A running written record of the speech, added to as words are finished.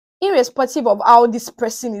irrespective of how this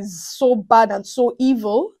person is so bad and so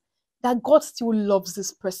evil, that God still loves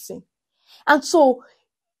this person. And so,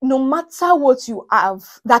 no matter what you have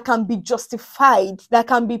that can be justified, that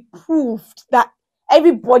can be proved, that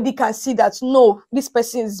everybody can see that, no, this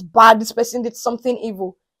person is bad, this person did something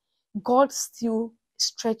evil, God still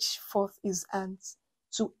stretched forth his hands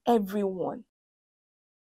to everyone.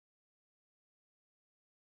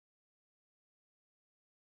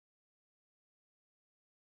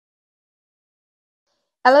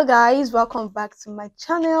 Hello guys, welcome back to my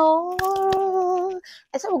channel.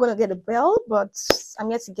 I said we're gonna get a bell, but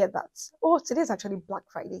I'm yet to get that. Oh, today's actually Black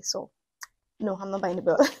Friday, so no, I'm not buying the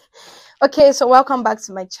bell. Okay, so welcome back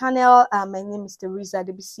to my channel. My name is Teresa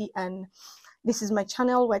DBC, and this is my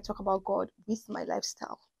channel where I talk about God with my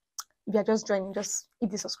lifestyle. If you're just joining, just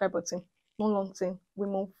hit the subscribe button. No long thing, we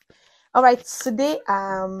move. All right, today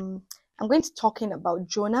I'm going to talking about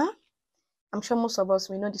Jonah. I'm sure most of us,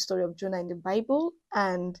 we know the story of Jonah in the Bible.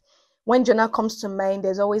 And when Jonah comes to mind,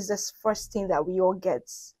 there's always this first thing that we all get: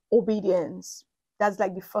 obedience. That's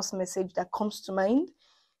like the first message that comes to mind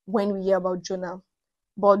when we hear about Jonah.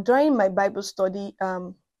 But during my Bible study,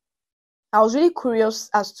 I was really curious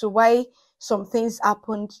as to why some things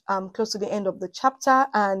happened close to the end of the chapter.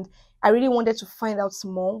 And I really wanted to find out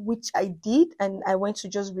more, which I did. And I went to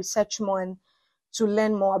just research more and to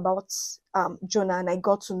learn more about Jonah. And I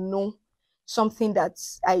got to know something that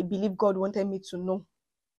I believe God wanted me to know.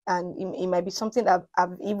 And it might be something that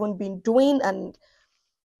I've even been doing and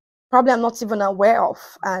probably I'm not even aware of.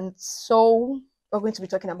 And so we're going to be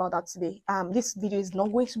talking about that today. This video is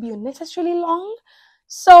not going to be unnecessarily long,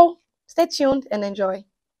 so stay tuned and enjoy.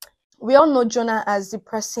 We all know Jonah as the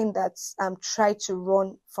person that tried to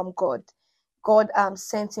run from God. God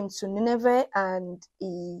sent him to Nineveh, and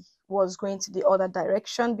he was going to the other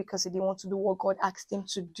direction because he didn't want to do what God asked him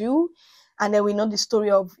to do. And then we know the story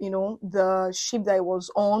of, the ship that he was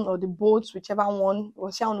on, or the boats, whichever one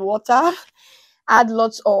was here on water, had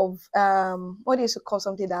lots of, what is it called,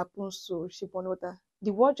 something that happens to ship on water?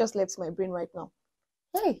 The word just left my brain right now.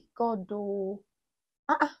 Hey, God,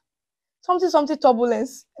 something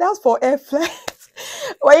turbulence. That's for air flight.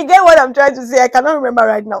 Well, you get what I'm trying to say. I cannot remember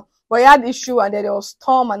right now. But he had issue, and then there was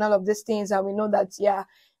storm and all of these things. And we know that,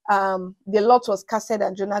 the lot was casted,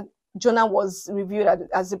 and Jonah was reviewed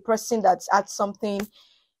as the person that had something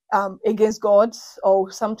against God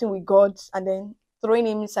or something with God, and then throwing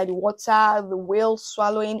him inside the water, the whale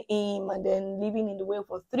swallowing him, and then living in the whale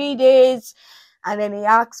for 3 days. And then he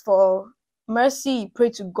asked for mercy. He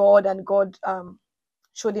prayed to God, and God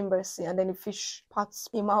showed him mercy, and then the fish spat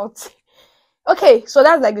him out. Okay, so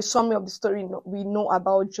that's like the summary of the story we know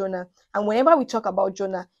about Jonah. And whenever we talk about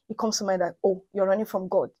Jonah, it comes to mind that, oh, you're running from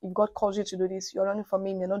God. If God calls you to do this, you're running from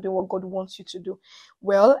him. You're not doing what God wants you to do.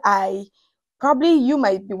 Well, you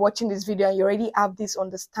might be watching this video and you already have this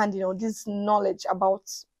understanding or this knowledge about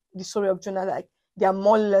the story of Jonah. Like, there are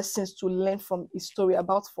more lessons to learn from his story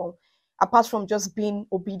apart from just being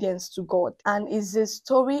obedience to God. And it's the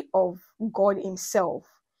story of God himself.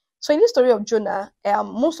 So in the story of Jonah,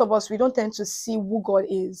 most of us, we don't tend to see who God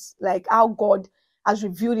is, like how God has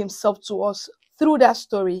revealed himself to us through that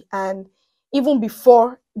story. And even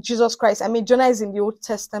before Jesus Christ, Jonah is in the Old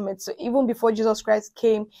Testament. So even before Jesus Christ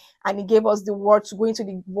came and he gave us the word to go into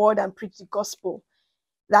the world and preach the gospel,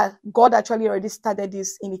 that God actually already started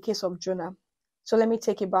this in the case of Jonah. So let me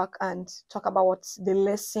take it back and talk about what's the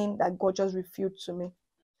lesson that God just revealed to me.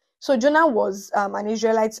 So Jonah was an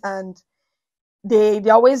Israelite, and they're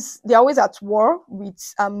always at war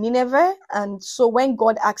with Nineveh. And so when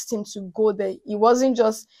God asked him to go there, he wasn't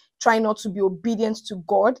just trying not to be obedient to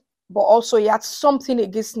God, but also he had something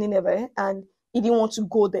against Nineveh and he didn't want to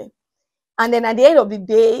go there. And then at the end of the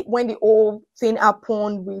day, when the whole thing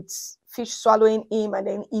happened with fish swallowing him, and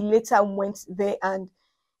then he later went there and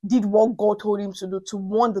did what God told him to do, to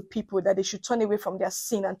warn the people that they should turn away from their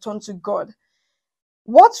sin and turn to God.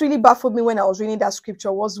 What really baffled me when I was reading that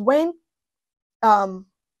scripture was when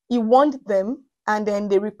he warned them, and then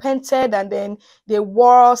they repented, and then they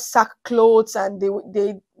wore sackcloth, and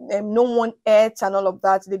they no one ate and all of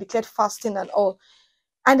that. They declared fasting and all.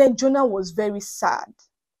 And then Jonah was very sad.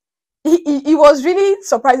 He was really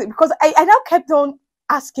surprising, because I now kept on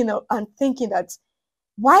asking and thinking that,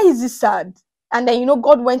 why is he sad? And then,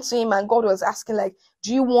 God went to him and God was asking, like,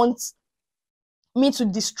 do you want me to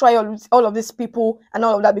destroy all of these people and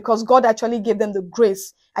all of that? Because God actually gave them the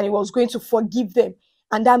grace and he was going to forgive them.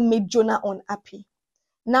 And that made Jonah unhappy.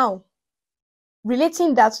 Now,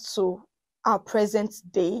 relating that to our present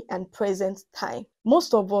day and present time,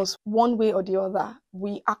 most of us, one way or the other,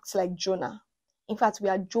 we act like Jonah. In fact, we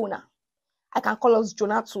are Jonah. I can call us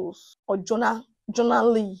Jonah tools or Jonah Jonah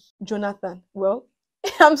Lee, Jonathan. Well,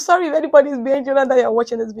 I'm sorry if anybody is being Jonathan, you're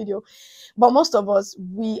watching this video. But most of us,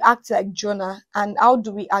 we act like Jonah. And how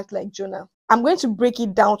do we act like Jonah? I'm going to break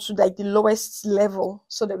it down to like the lowest level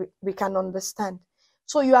so that we can understand.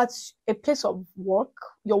 So you're at a place of work,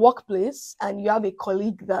 your workplace, and you have a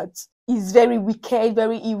colleague that is very wicked,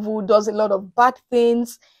 very evil, does a lot of bad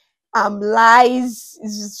things, lies,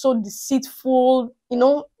 is so deceitful. You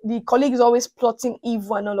know, the colleague is always plotting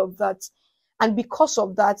evil and all of that. And because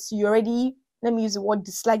of that, you already, let me use the word,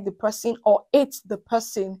 dislike the person or hate the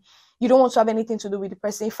person. You don't want to have anything to do with the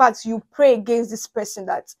person. In fact, you pray against this person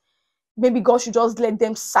that maybe God should just let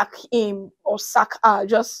them sack him or sack her.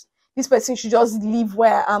 Just this person should just leave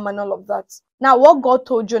where I am and all of that. Now, what God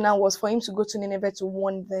told Jonah was for him to go to Nineveh to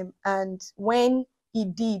warn them. And when he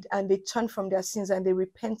did, and they turned from their sins and they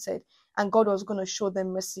repented, and God was going to show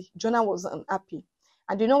them mercy, Jonah was unhappy.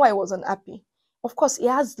 And do you know why he was unhappy? Of course, he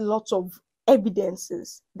has lots of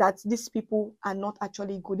evidences that these people are not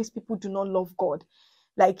actually good. These people do not love God.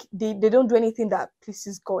 Like they don't do anything that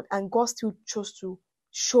pleases God. And God still chose to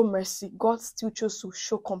show mercy. God still chose to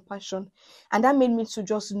show compassion. And that made me to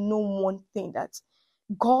just know one thing, that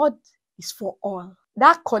God is for all.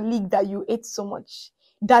 That colleague that you hate so much,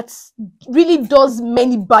 that really does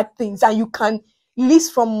many bad things, and you can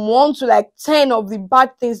list from 1 to like 10 of the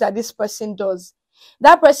bad things that this person does.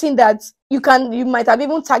 That person that you might have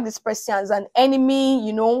even tagged this person as an enemy,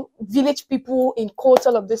 you know, village people in quotes,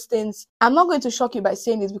 all of these things. I'm not going to shock you by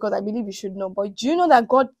saying this because I believe you should know, but do you know that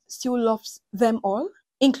God still loves them all,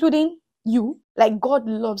 including you? Like God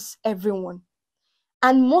loves everyone.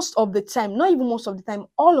 And most of the time, not even most of the time,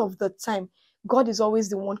 all of the time, God is always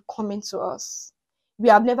the one coming to us. We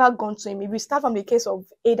have never gone to him. If we start from the case of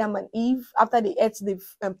Adam and Eve, after they ate the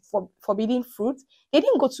forbidden fruit, they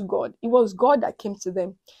didn't go to God. It was God that came to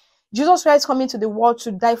them. Jesus Christ coming to the world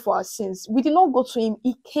to die for our sins. We did not go to him.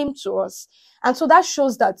 He came to us. And so that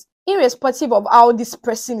shows that irrespective of how this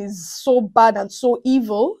person is so bad and so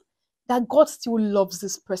evil, that God still loves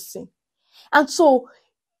this person. And so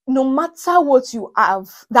no matter what you have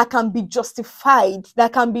that can be justified,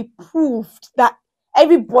 that can be proved, that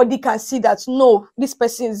everybody can see that, no, this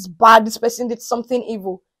person is bad, this person did something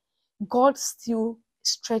evil, God still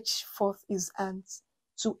stretched forth his hands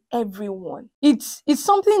to everyone. It's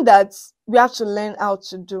something that we have to learn how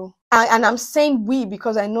to do. And I'm saying we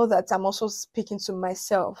because I know that I'm also speaking to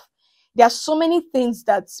myself. There are so many things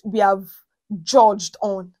that we have judged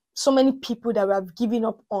on, so many people that we have given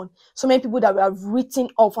up on, so many people that we have written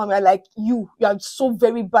off, and we're like, you are so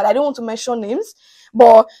very bad. I don't want to mention names,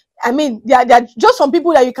 but I mean, there are just some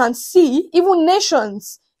people that you can see, even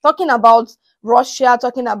nations, talking about Russia,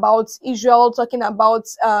 talking about Israel, talking about,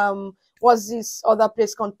 what's this other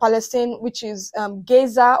place called, Palestine, which is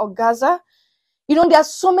Gaza or Gaza. You know, there are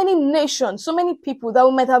so many nations, so many people that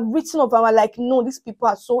we might have written off and we're like, no, these people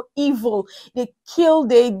are so evil. They kill,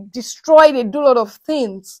 they destroy, they do a lot of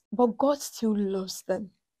things. But God still loves them.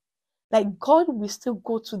 Like God will still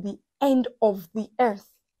go to the end of the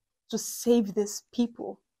earth to save these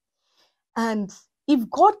people. And if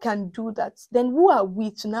God can do that, then who are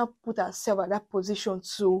we to now put ourselves at that position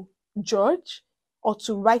to judge or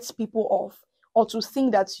to write people off or to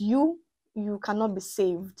think that you cannot be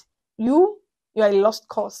saved? You're a lost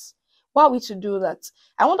cause. Why are we to do that?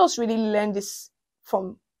 I want us to really learn this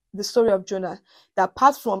from the story of Jonah, that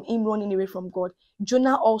apart from him running away from God,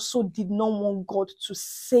 Jonah also did not want God to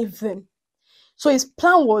save them. So his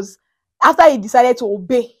plan was, after he decided to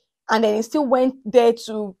obey, and then he still went there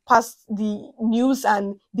to pass the news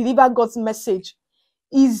and deliver God's message,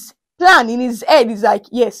 his plan in his head is like,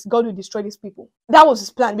 yes, God will destroy these people. That was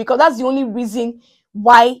his plan, because that's the only reason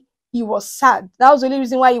why he was sad. That was the only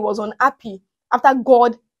reason why he was unhappy.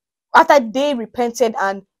 After they repented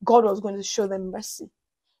and God was going to show them mercy.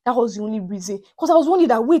 That was the only reason. Because I was wondering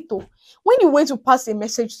that, wait, though, when you went to pass a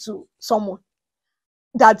message to someone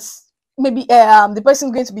that maybe the person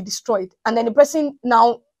is going to be destroyed, and then the person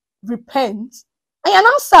now repents, and you're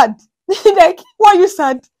now sad. Like, why are you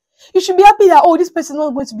sad? You should be happy that, oh, this person is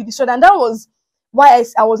not going to be destroyed. And that was why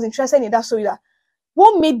I was interested in that story. That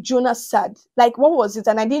what made Jonah sad? Like, what was it?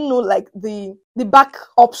 And I didn't know like the back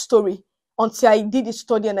up story until I did the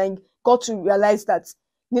study and I got to realize that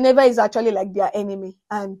Nineveh is actually like their enemy,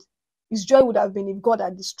 and his joy would have been if God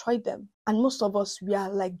had destroyed them. And most of us, we are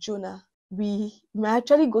like Jonah. We may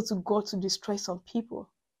actually go to God to destroy some people.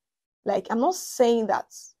 Like, I'm not saying that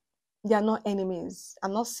they are not enemies.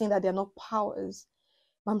 I'm not saying that they are not powers.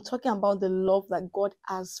 But I'm talking about the love that God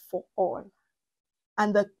has for all.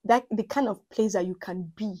 And the kind of place that you can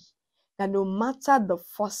be. That no matter the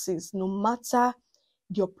forces, no matter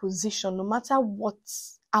your position, no matter what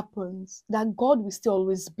happens, that God will still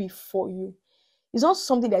always be for you. It's not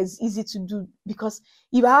something that is easy to do, because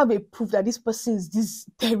if I have a proof that this person is this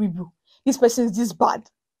terrible, this person is this bad,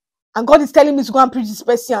 and God is telling me to go and preach this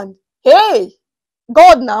person, hey,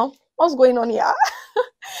 God, now, what's going on here?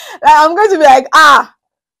 Like, I'm going to be like,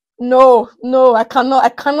 no, I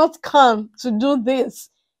cannot come to do this.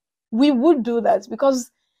 We would do that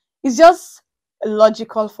because it's just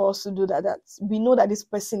logical for us to do that. That we know that this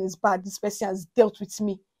person is bad, this person has dealt with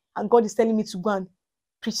me, and God is telling me to go and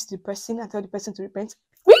preach to the person and tell the person to repent.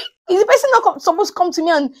 Really? Is the person not supposed to come to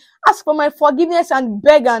me and ask for my forgiveness and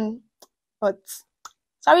beg? And but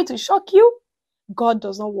sorry to shock you, God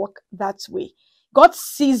does not work that way. God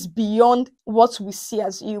sees beyond what we see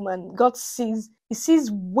as human. He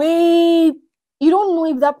sees way. You don't know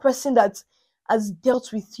if that person that has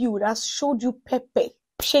dealt with you, that has showed you pepe,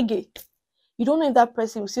 shege. You don't know if that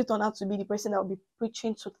person will still turn out to be the person that will be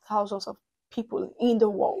preaching to thousands of people in the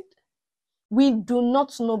world. We do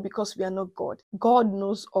not know because we are not God. God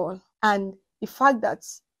knows all. And the fact that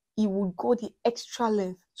he would go the extra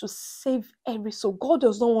length to save every soul. God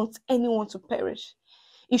does not want anyone to perish.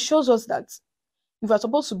 It shows us that if we're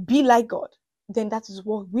supposed to be like God, then that is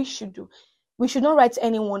what we should do. We should not write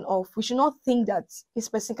anyone off. We should not think that this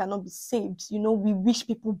person cannot be saved. We wish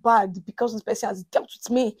people bad because this person has dealt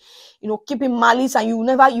with me. Keeping malice, and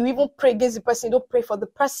you even pray against the person. You don't pray for the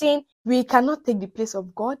person. We cannot take the place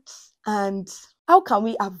of God. And how can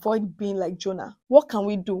we avoid being like Jonah? What can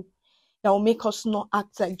we do that will make us not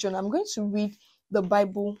act like Jonah? I'm going to read the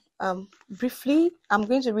Bible briefly. I'm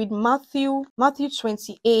going to read Matthew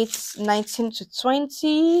 28, 19 to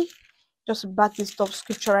 20. Just to back this stuff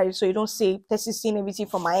scripturally, so you don't say Tessie seeing everything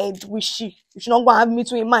from my head, wishy. You should not go and have me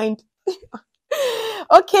to in mind.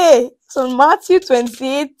 Okay, so Matthew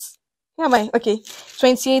 28. Where am I? Okay,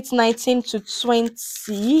 28, 19 to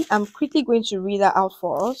 20. I'm quickly going to read that out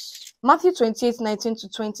for us. Matthew 28, 19 to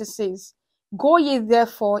 20 says, "Go ye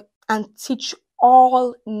therefore and teach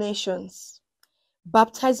all nations,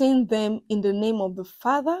 baptizing them in the name of the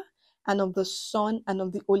Father and of the Son and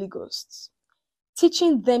of the Holy Ghost,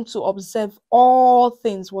 teaching them to observe all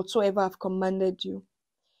things whatsoever I've commanded you.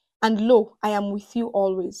 And lo, I am with you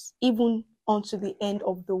always, even unto the end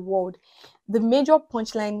of the world." The major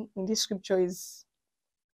punchline in this scripture is,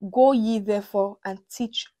 "Go ye therefore and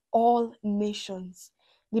teach all nations."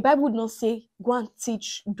 The Bible did not say, go and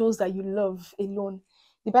teach those that you love alone.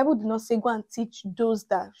 The Bible did not say, go and teach those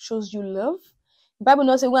that shows you love. The Bible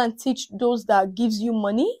did not say, go and teach those that gives you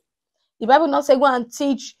money. The Bible did not say, go and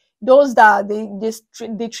teach those that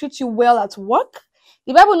they treat you well at work.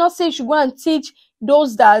 The Bible not say you should go and teach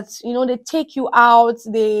those that they take you out,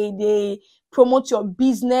 they promote your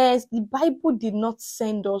business. The Bible did not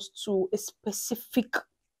send us to a specific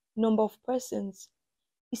number of persons.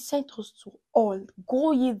 It sent us to all.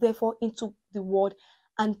 Go ye therefore into the world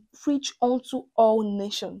and preach unto all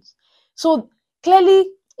nations. So clearly,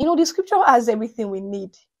 the scripture has everything we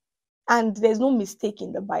need, and there's no mistake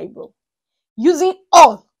in the Bible. Using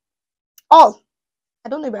all. I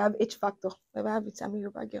don't know if I have H factor. If I have it, I'm a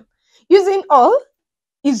Yoruba girl. Using all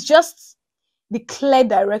is just the clear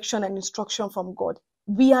direction and instruction from God.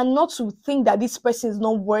 We are not to think that this person is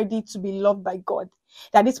not worthy to be loved by God,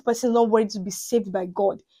 that this person is not worthy to be saved by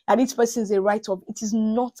God, that this person is a write-off. It is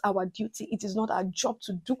not our duty. It is not our job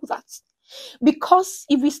to do that. Because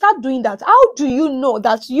if we start doing that, how do you know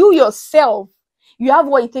that you yourself, you have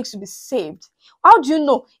what it takes to be saved? How do you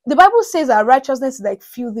know? The Bible says that righteousness is like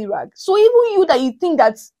filthy rag. So even you that you think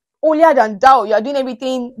that's holier than thou, you are doing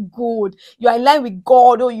everything good, you are in line with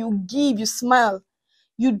God, or you give, you smile,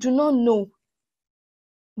 you do not know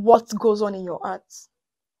what goes on in your heart.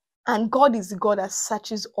 And God is the God that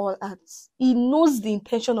searches all hearts. He knows the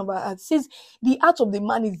intention of our hearts. Says the heart of the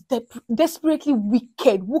man is desperately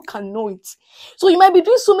wicked. Who can know it? So you might be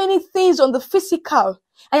doing so many things on the physical,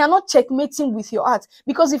 and you're not checkmating with your heart,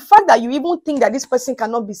 because the fact that you even think that this person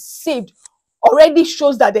cannot be saved already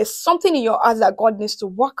shows that there's something in your heart that God needs to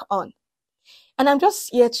work on. And I'm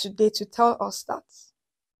just here today to tell us that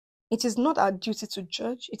it is not our duty to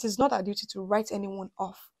judge. It is not our duty to write anyone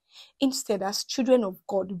off. Instead, as children of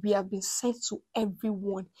God, we have been sent to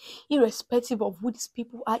everyone, irrespective of who these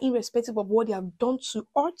people are, irrespective of what they have done to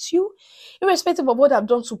hurt you, irrespective of what they have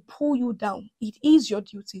done to pull you down. It is your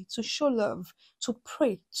duty to show love, to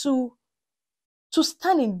pray, to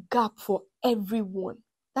stand in gap for everyone.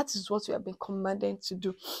 That is what we have been commanded to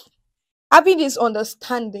do. Having this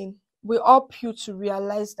understanding will help you to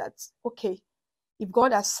realize that, okay, if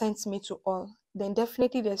God has sent me to all, then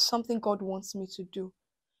definitely there's something God wants me to do.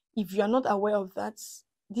 If you are not aware of that,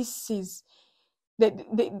 this is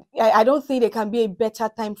I don't think there can be a better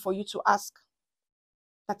time for you to ask.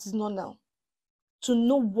 That is not now. To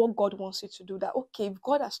know what God wants you to do. That, okay, if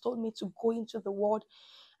God has told me to go into the world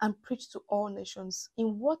and preach to all nations,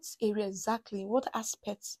 in what area exactly, in what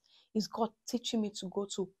aspects is God teaching me to go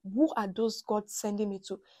to? Who are those God sending me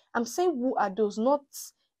to? I'm saying who are those, not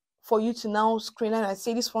for you to now screen and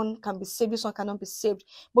say this one can be saved, this one cannot be saved.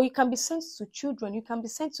 But you can be sent to children, you can be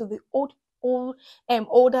sent to the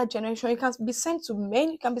older generation, you can be sent to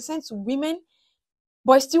men, you can be sent to women,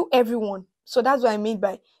 but it's still everyone. So that's what I mean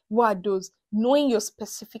by who are those. Knowing your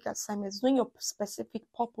specific assignments, knowing your specific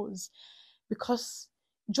purpose. Because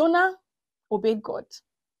Jonah obeyed God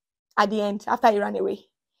at the end after he ran away.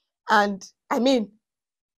 And I mean,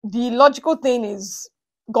 the logical thing is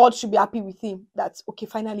God should be happy with him that, okay,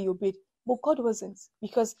 finally he obeyed. But God wasn't,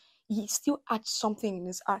 because he still had something in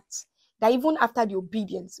his heart. That even after the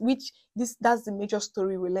obedience, which that's the major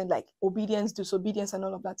story we learn, like obedience, disobedience, and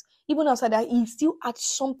all of that. Even after that, he still had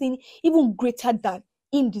something even greater than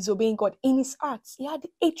him disobeying God in his heart. He had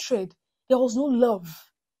hatred. There was no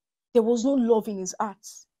love. There was no love in his heart.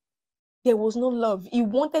 There was no love. He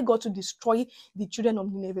wanted God to destroy the children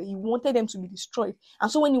of Nineveh. He wanted them to be destroyed.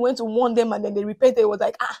 And so when he went to warn them and then they repented, it was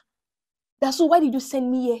like, that's so, why did you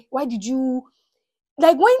send me here? Why did you,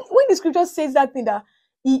 like, when the scripture says that thing, that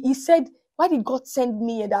he said, why did God send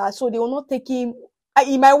me here? That so they will not take him,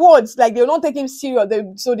 in my words, like they will not take him serious.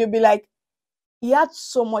 So they'll be like, he had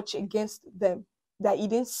so much against them that he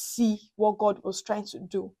didn't see what God was trying to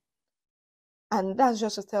do. And that's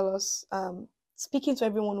just to tell us, speaking to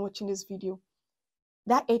everyone watching this video,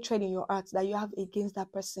 that hatred in your heart that you have against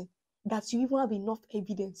that person, that you even have enough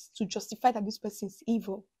evidence to justify that this person is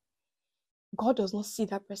evil. God does not see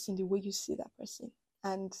that person the way you see that person.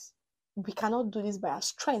 And we cannot do this by our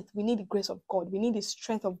strength. We need the grace of God. We need the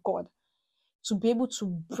strength of God to be able to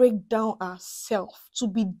break down ourselves, to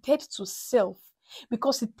be dead to self.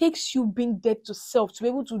 Because it takes you being dead to self to be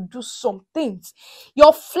able to do some things.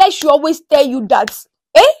 Your flesh will always tell you that,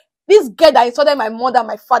 this girl that insulted my mother,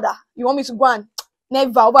 my father, you want me to go and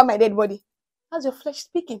never over my dead body? That's your flesh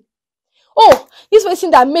speaking. Oh, this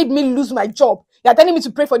person that made me lose my job, you're telling me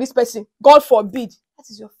to pray for this person. God forbid. That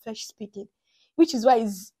is your flesh speaking. Which is why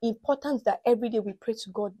it's important that every day we pray to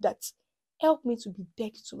God that help me to be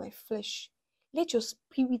dead to my flesh. Let your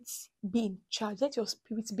spirit be in charge. Let your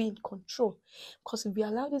spirit be in control. Because if we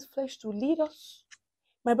allow this flesh to lead us,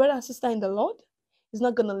 my brother and sister in the Lord, is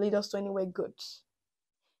not going to lead us to anywhere good.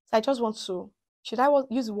 So I just want to, should I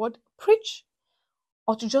use the word preach?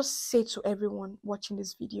 Or to just say to everyone watching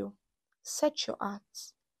this video, set your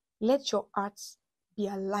hearts. Let your hearts be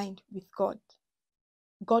aligned with God.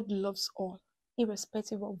 God loves all,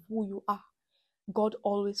 irrespective of who you are. God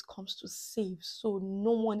always comes to save, so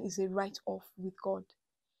no one is a write-off with God.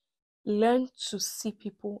 Learn to see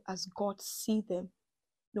people as God sees them.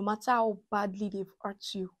 No matter how badly they've hurt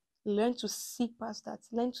you, learn to see past that.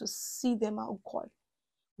 Learn to see them how God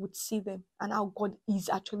would see them and how God is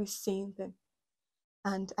actually seeing them.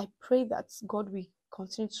 And I pray that God will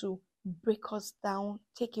continue to break us down,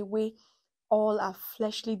 take away all our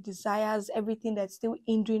fleshly desires, everything that's still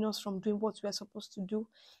hindering us from doing what we are supposed to do.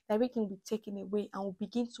 Everything will be taken away and we'll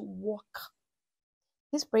begin to walk.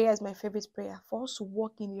 This prayer is my favorite prayer, for us to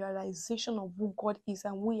walk in the realization of who God is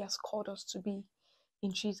and who He has called us to be.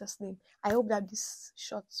 In Jesus' name. I hope that this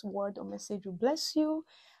short word or message will bless you.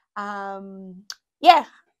 I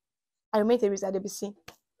remain Teresa DBC.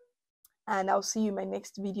 And I'll see you in my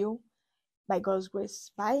next video. By God's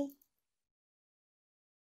grace. Bye.